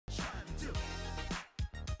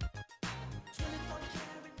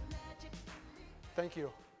Thank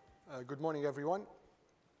you. Good morning, everyone.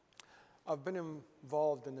 I've been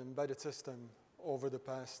involved in embedded system over the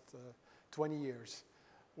past 20 years.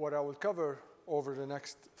 What I will cover over the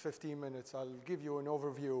next 15 minutes, I'll give you an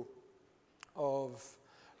overview of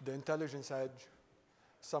the intelligence edge,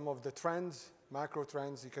 some of the trends, macro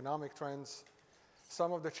trends, economic trends,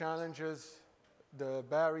 some of the challenges, the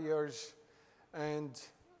barriers, and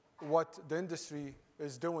what the industry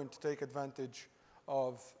is doing to take advantage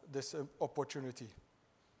of this opportunity.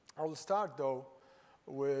 I will start, though,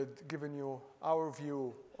 with giving you our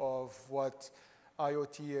view of what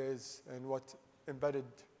IoT is and what embedded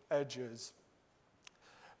edge is.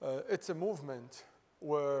 It's a movement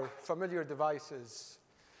where familiar devices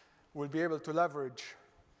will be able to leverage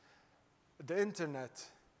the internet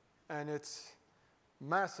and its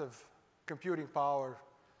massive computing power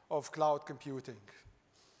of cloud computing.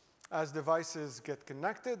 As devices get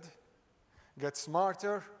connected, get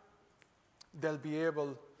smarter, they'll be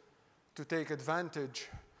able to take advantage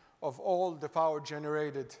of all the power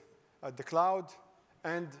generated at the cloud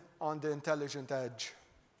and on the intelligent edge.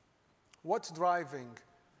 What's driving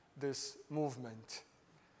this movement?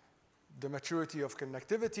 The maturity of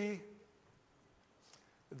connectivity,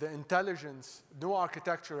 the intelligence, new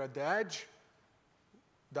architecture at the edge,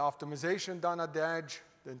 the optimization done at the edge,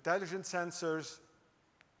 the intelligent sensors,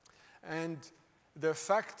 and the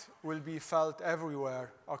effect will be felt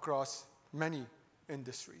everywhere across many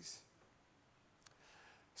industries.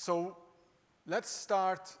 So let's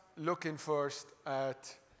start looking first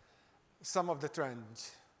at some of the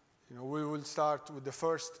trends. We will start with the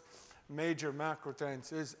first major macro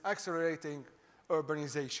trends is accelerating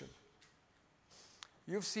urbanization.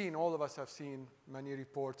 You've seen, all of us have seen many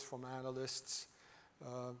reports from analysts,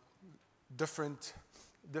 different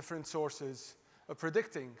sources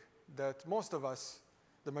predicting that most of us,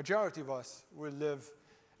 the majority of us, will live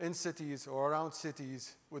in cities or around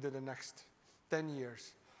cities within the next 10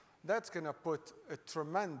 years. That's going to put a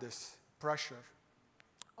tremendous pressure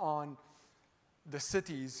on the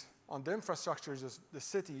cities, on the infrastructures of the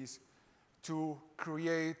cities, to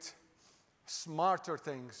create smarter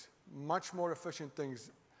things, much more efficient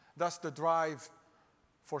things. Thus, the drive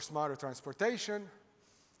for smarter transportation,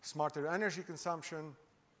 smarter energy consumption,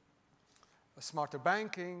 smarter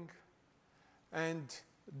banking, and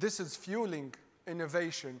this is fueling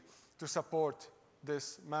innovation to support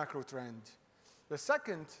this macro trend. The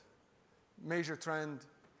second major trend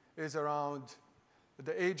is around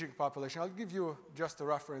the aging population. I'll give you just a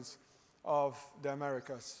reference of the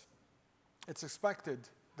Americas. It's expected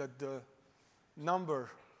that the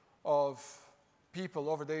number of people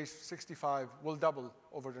over the age of 65 will double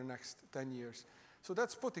over the next 10 years. So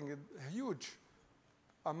that's putting a huge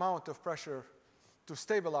amount of pressure to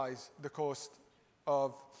stabilize the cost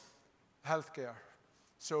of healthcare.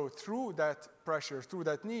 So through that pressure, through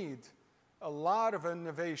that need, a lot of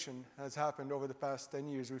innovation has happened over the past 10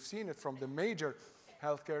 years. We've seen it from the major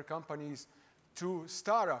healthcare companies to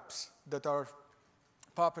startups that are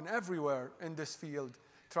popping everywhere in this field,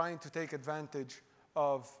 trying to take advantage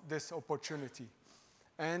of this opportunity.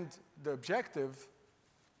 And the objective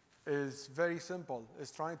is very simple,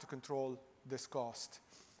 is trying to control this cost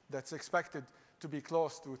that's expected to be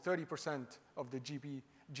close to 30% of the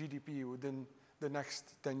GDP within the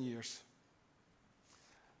next 10 years.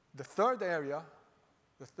 The third area,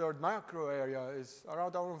 the third macro area, is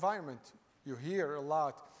around our environment. You hear a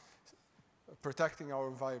lot protecting our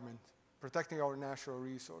environment, protecting our natural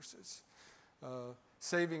resources,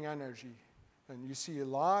 saving energy. And you see a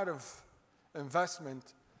lot of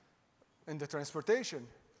investment in the transportation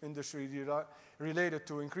industry related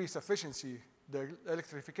to increased efficiency, the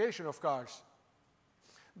electrification of cars.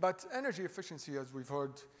 But energy efficiency, as we've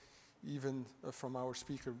heard even from our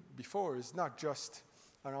speaker before, is not just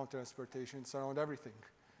around transportation, it's around everything,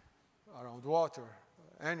 around water,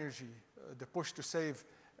 energy, the push to save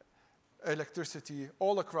electricity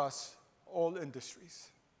all across all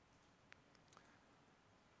industries.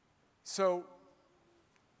 So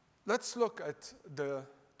let's look at the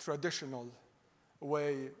traditional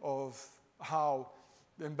way of how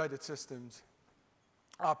the embedded systems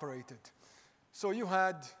operated. So you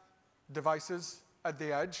had devices at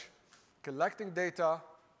the edge collecting data,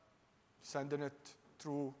 sending it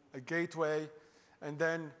through a gateway, and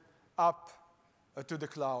then up to the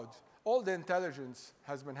cloud. All the intelligence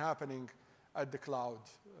has been happening at the cloud.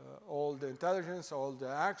 All the intelligence, all the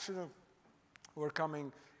action were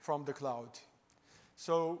coming from the cloud.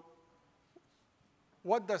 So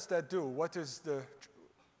what does that do? What is the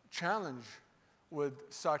challenge with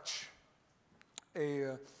such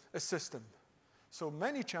a system? So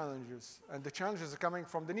many challenges, and the challenges are coming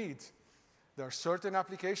from the needs. There are certain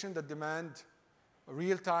applications that demand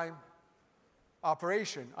real-time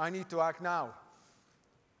operation. I need to act now.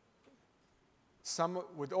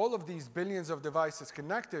 With all of these billions of devices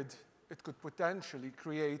connected, it could potentially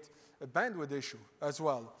create a bandwidth issue as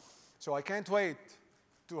well. So I can't wait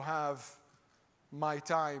to have my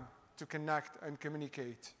time to connect and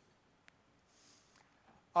communicate.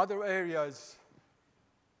 Other areas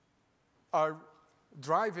are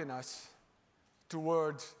driving us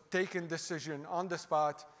towards taking decision on the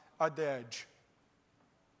spot at the edge.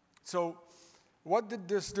 So what did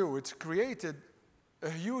this do? It's created a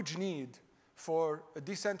huge need for a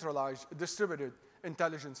decentralized, distributed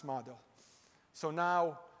intelligence model. So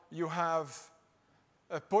now you have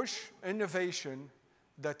a push innovation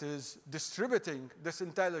that is distributing this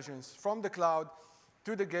intelligence from the cloud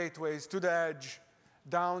to the gateways, to the edge,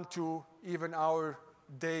 down to even our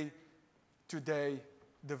day-to-day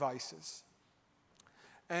devices.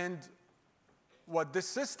 And what this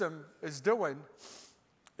system is doing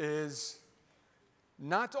is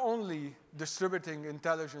not only distributing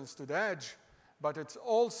intelligence to the edge, but it's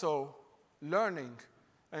also learning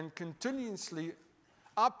and continuously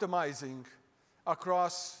optimizing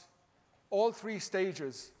across all three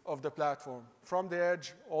stages of the platform, from the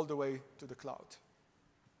edge all the way to the cloud.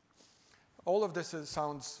 All of this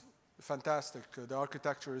sounds fantastic. The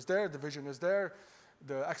architecture is there, the vision is there,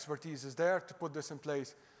 the expertise is there to put this in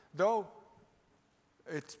place, though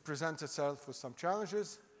it presents itself with some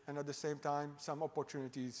challenges and at the same time some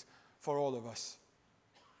opportunities for all of us.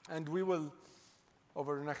 And we will,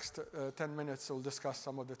 over the next 10 minutes, we'll discuss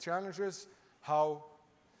some of the challenges, how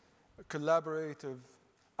collaborative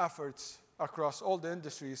efforts across all the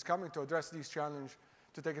industries coming to address these challenges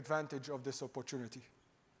to take advantage of this opportunity.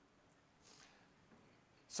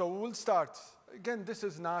 So we'll start. Again, this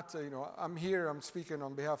is not, I'm here, I'm speaking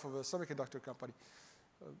on behalf of a semiconductor company.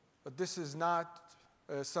 But this is not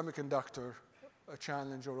a semiconductor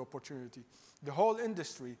challenge or opportunity. The whole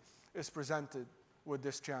industry is presented with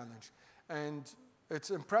this challenge. And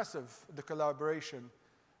it's impressive, the collaboration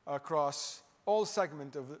across all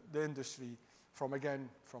segments of the industry, from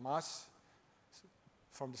us,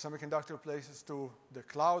 from the semiconductor places to the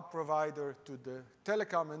cloud provider, to the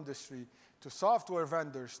telecom industry, to software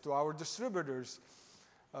vendors, to our distributors,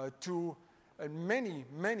 to many,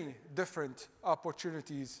 many different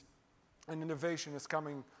opportunities and innovation is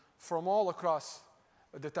coming from all across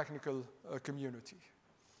the technical community.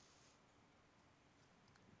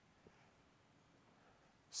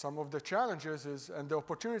 Some of the challenges and the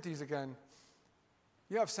opportunities, again,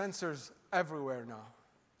 you have sensors everywhere now.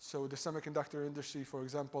 So the semiconductor industry, for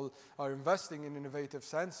example, are investing in innovative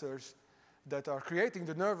sensors that are creating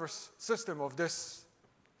the nervous system of this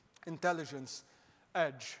intelligence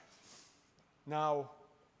edge. Now,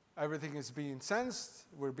 everything is being sensed,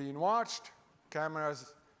 we're being watched,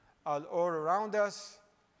 cameras are all around us,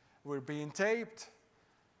 we're being taped.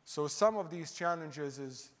 So some of these challenges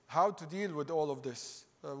is how to deal with all of this,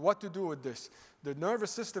 what to do with this. The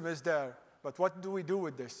nervous system is there, but what do we do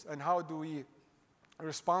with this, and how do we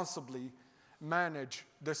responsibly manage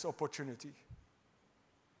this opportunity?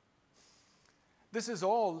 This is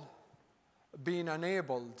all being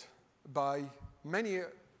enabled by many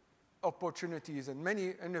opportunities and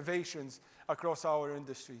many innovations across our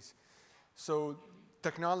industries. So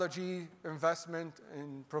technology investment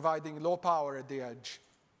in providing low power at the edge.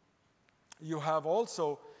 You have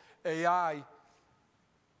also AI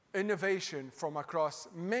innovation from across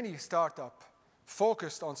many startups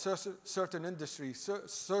focused on certain industries,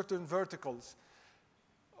 certain verticals,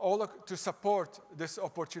 all to support this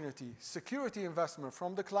opportunity. Security investment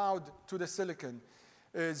from the cloud to the silicon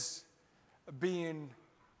is being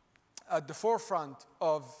at the forefront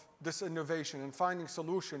of this innovation and finding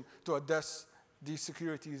solution to address these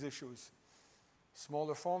security issues.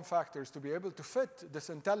 Smaller form factors to be able to fit this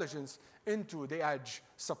intelligence into the edge,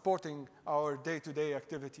 supporting our day-to-day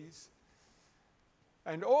activities.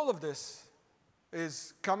 And all of this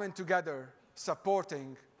is coming together,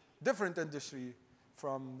 supporting different industries,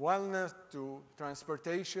 from wellness to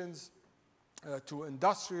transportations to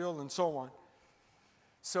industrial and so on.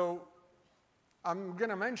 So I'm going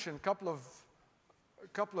to mention a couple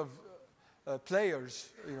of players.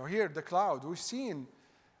 Here at the cloud, we've seen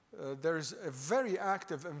there's a very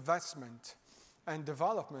active investment and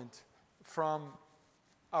development from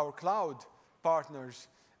our cloud partners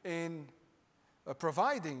in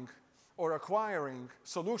providing or acquiring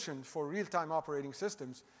solutions for real-time operating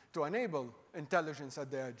systems to enable intelligence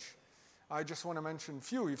at the edge. I just want to mention a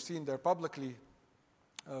few. You've seen they're in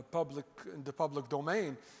the public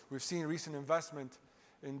domain. We've seen recent investment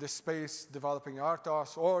in this space, developing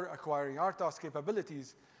RTOS or acquiring RTOS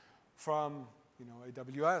capabilities from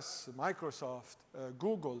AWS, Microsoft,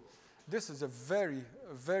 Google. This is a very,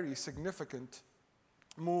 very significant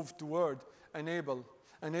move toward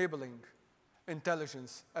enabling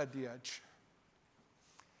intelligence at the edge.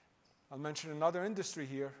 I'll mention another industry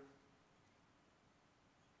here.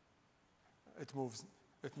 It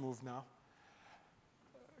moved now.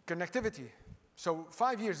 Connectivity. So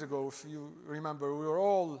 5 years ago, if you remember, we were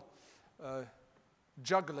all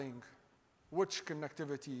juggling which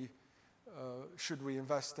connectivity should we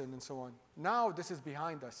invest in and so on. Now this is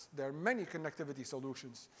behind us. There are many connectivity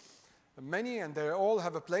solutions. Many, and they all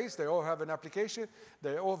have a place, they all have an application,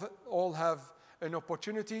 they all have an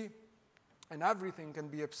opportunity, and everything can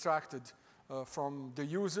be abstracted from the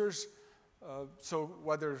users. So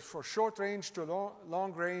whether for short range to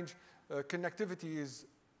long range, connectivity is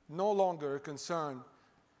no longer a concern.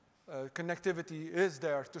 Connectivity is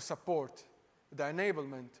there to support the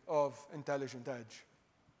enablement of intelligent edge.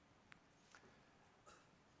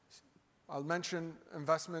 I'll mention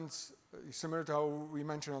investments similar to how we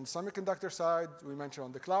mentioned on the semiconductor side, we mentioned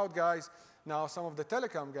on the cloud guys, now some of the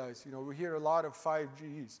telecom guys. We hear a lot of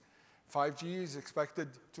 5Gs. 5G is expected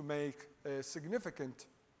to make a significant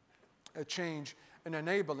change in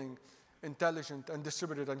enabling intelligent and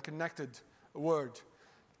distributed and connected world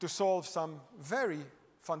to solve some very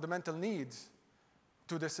fundamental needs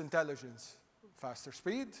to this intelligence. Faster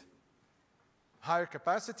speed, higher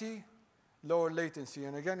capacity, lower latency.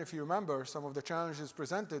 And again, if you remember, some of the challenges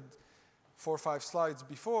presented 4 or 5 slides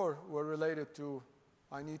before were related to,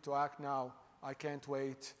 I need to act now, I can't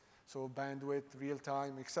wait, so bandwidth, real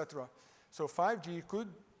time, etc. So 5G could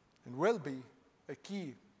and will be a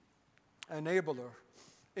key enabler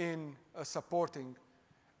in supporting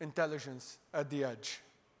intelligence at the edge.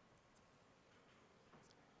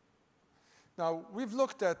 Now, we've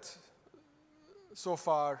looked at, so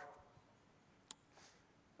far,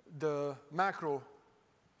 the macro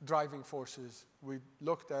driving forces. We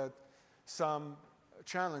looked at some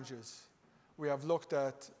challenges. We have looked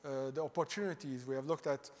at the opportunities. We have looked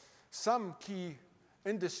at some key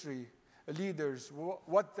industry leaders,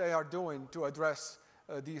 what they are doing to address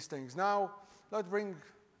these things. Now, let's bring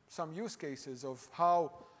some use cases of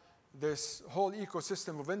how this whole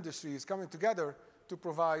ecosystem of industry is coming together to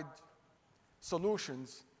provide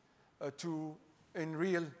solutions in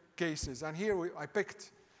real cases. And here I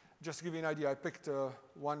picked, just to give you an idea, I picked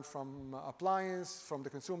one from appliance, from the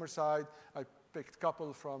consumer side. I picked a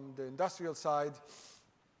couple from the industrial side.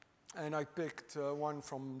 And I picked one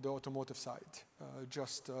from the automotive side,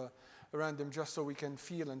 just random, just so we can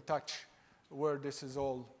feel and touch where this is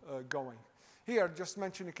all going. Here, just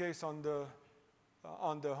mention a case on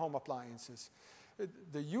the home appliances.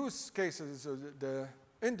 The use cases, the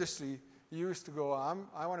industry used to go,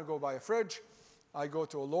 I want to go buy a fridge. I go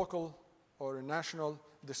to a local or a national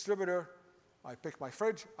distributor. I pick my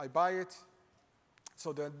fridge. I buy it.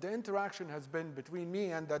 So the interaction has been between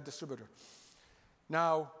me and that distributor.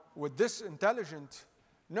 Now, with this intelligent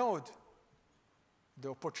node, the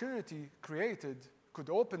opportunity created could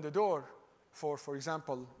open the door for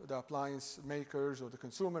example, the appliance makers or the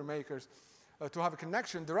consumer makers to have a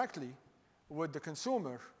connection directly with the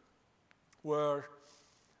consumer where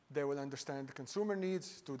they will understand the consumer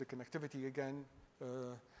needs to the connectivity again.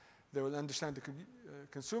 They will understand the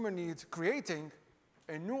consumer needs, creating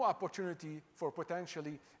a new opportunity for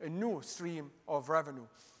potentially a new stream of revenue.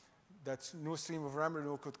 That new stream of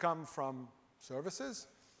revenue could come from services,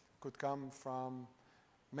 could come from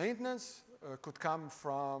maintenance, could come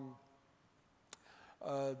from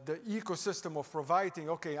the ecosystem of providing,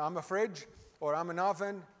 okay, I'm a fridge or I'm an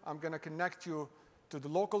oven, I'm going to connect you to the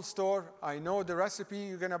local store. I know the recipe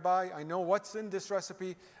you're going to buy. I know what's in this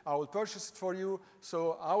recipe. I will purchase it for you.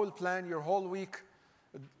 So I will plan your whole week's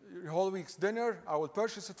dinner. I will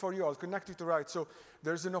purchase it for you. I'll connect you to right. So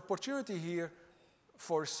there's an opportunity here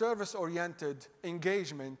for service-oriented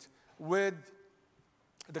engagement with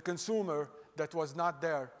the consumer that was not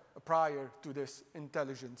there prior to this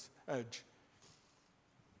intelligence edge.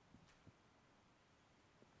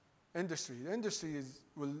 Industry. The industry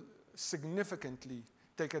will significantly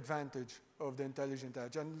take advantage of the intelligent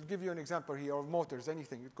edge. And I'll give you an example here of motors,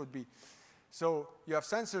 anything it could be. So you have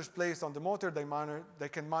sensors placed on the motor. They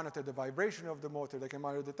can monitor the vibration of the motor. They can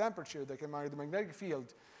monitor the temperature. They can monitor the magnetic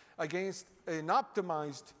field against an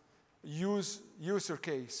optimized user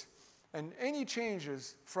case. And any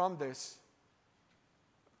changes from this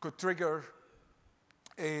could trigger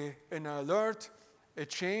an alert, a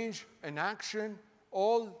change, an action,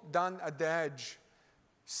 all done at the edge,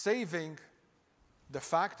 saving the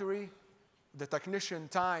factory, the technician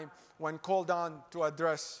time when called on to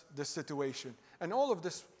address the situation. And all of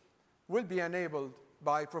this will be enabled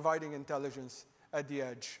by providing intelligence at the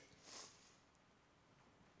edge.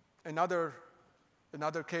 Another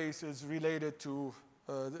case is related to,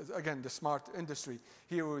 again, the smart industry.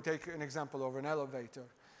 Here we take an example of an elevator.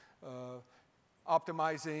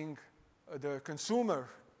 Optimizing the consumer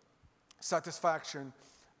satisfaction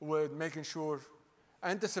with making sure,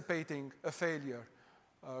 anticipating a failure,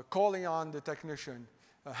 calling on the technician,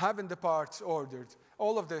 having the parts ordered,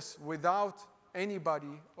 all of this without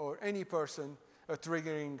anybody or any person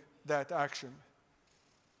triggering that action.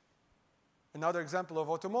 Another example of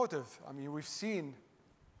automotive. I mean, we've seen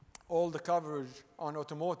all the coverage on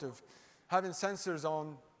automotive, having sensors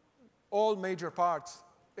on all major parts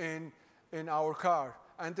in our car,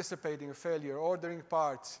 anticipating a failure, ordering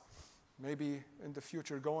parts, maybe in the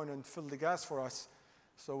future going and fill the gas for us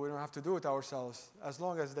so we don't have to do it ourselves, as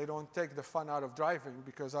long as they don't take the fun out of driving,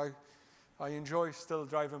 because I enjoy still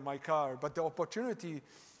driving my car. But the opportunity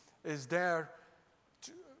is there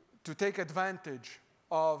to take advantage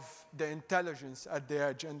of the intelligence at the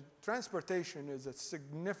edge. And transportation is a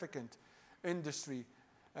significant industry,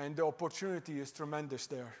 and the opportunity is tremendous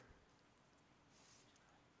there.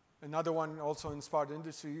 Another one also in smart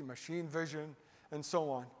industry, machine vision, and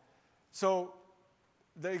so on. So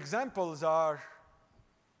the examples are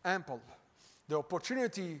ample. The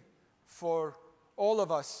opportunity for all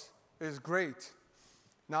of us is great.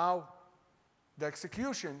 Now, the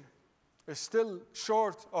execution is still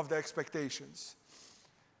short of the expectations.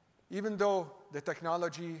 Even though the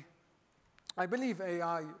technology, I believe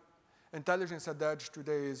AI, intelligence at the edge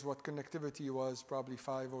today is what connectivity was probably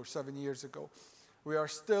 5 or 7 years ago. We are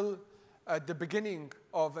still at the beginning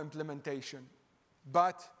of implementation,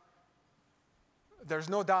 but there's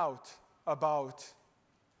no doubt about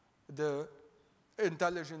the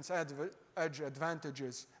intelligence edge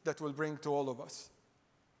advantages that will bring to all of us.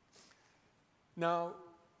 Now,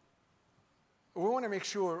 we want to make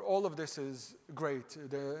sure all of this is great.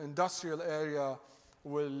 The industrial area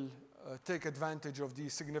will take advantage of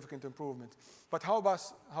these significant improvements. But how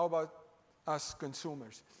about us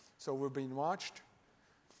consumers? So we're being watched,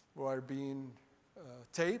 we are being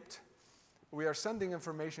taped, we are sending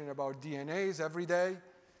information about DNAs every day,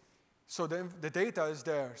 so the data is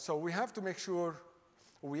there. So we have to make sure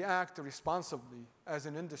we act responsibly as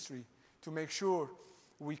an industry to make sure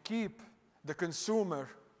we keep the consumer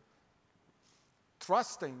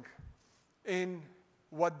trusting in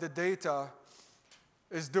what the data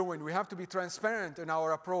is doing. We have to be transparent in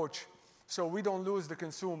our approach so we don't lose the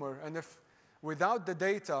consumer. And if without the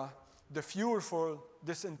data, the fuel for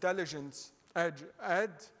this intelligence edge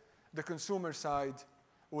at the consumer side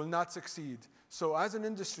will not succeed. So as an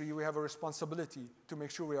industry, we have a responsibility to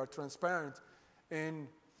make sure we are transparent in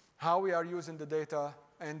how we are using the data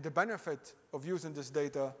and the benefit of using this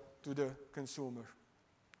data to the consumer.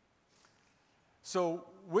 So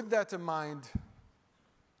with that in mind,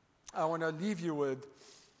 I want to leave you with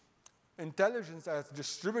intelligence as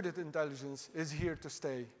distributed intelligence is here to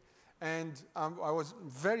stay. And I was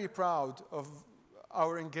very proud of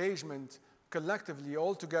our engagement collectively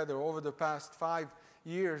all together over the past 5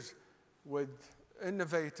 years with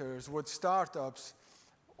innovators, with startups,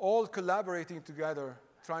 all collaborating together,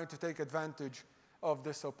 trying to take advantage of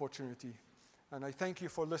this opportunity. And I thank you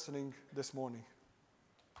for listening this morning.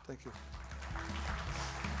 Thank you.